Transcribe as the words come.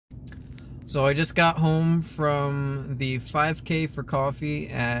So I just got home from the 5K for coffee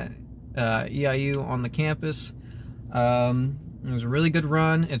at EIU on the campus. It was a really good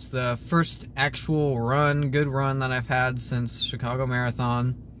run. It's the first actual good run that I've had since Chicago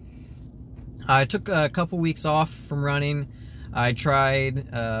Marathon. I took a couple weeks off from running. I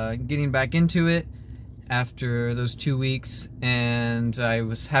tried getting back into it after those 2 weeks, and I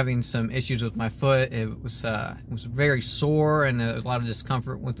was having some issues with my foot. It was very sore, and there was a lot of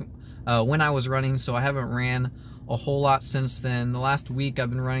discomfort with when I was running, so I haven't ran a whole lot since then. The last week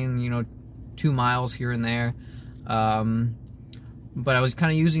I've been running, 2 miles here and there. But I was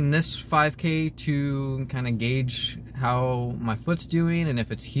kind of using this 5K to kind of gauge how my foot's doing and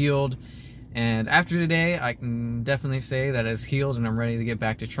if it's healed. And after today, I can definitely say that it's healed and I'm ready to get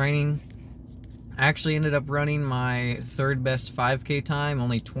back to training. I actually ended up running my third best 5K time,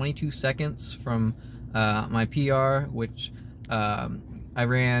 only 22 seconds from my PR, which I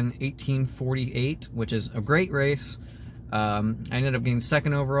ran 18:48, which is a great race. I ended up getting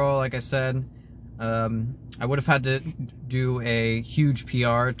second overall, like I said. I would have had to do a huge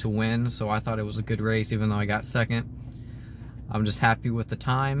PR to win, so I thought it was a good race even though I got second. I'm just happy with the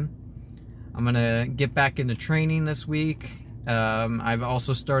time. I'm gonna get back into training this week. I've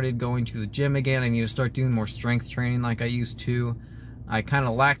also started going to the gym again. I need to start doing more strength training like I used to. I kind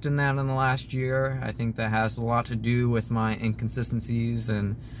of lacked in that in the last year. I think that has a lot to do with my inconsistencies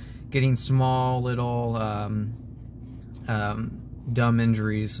and getting small little dumb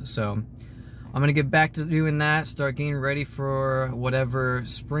injuries. So I'm going to get back to doing that, start getting ready for whatever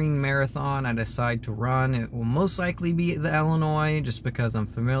spring marathon I decide to run. It will most likely be the Illinois, just because I'm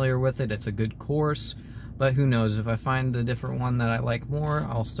familiar with it. It's a good course, but who knows? If I find a different one that I like more,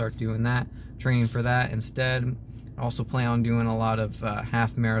 I'll start doing that, training for that instead. I also plan on doing a lot of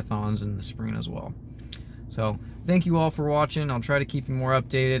half marathons in the spring as well. So thank you all for watching. I'll try to keep you more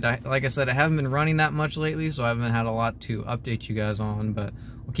updated. Like I said, I haven't been running that much lately, so I haven't had a lot to update you guys on, but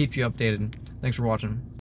I'll keep you updated. Thanks for watching.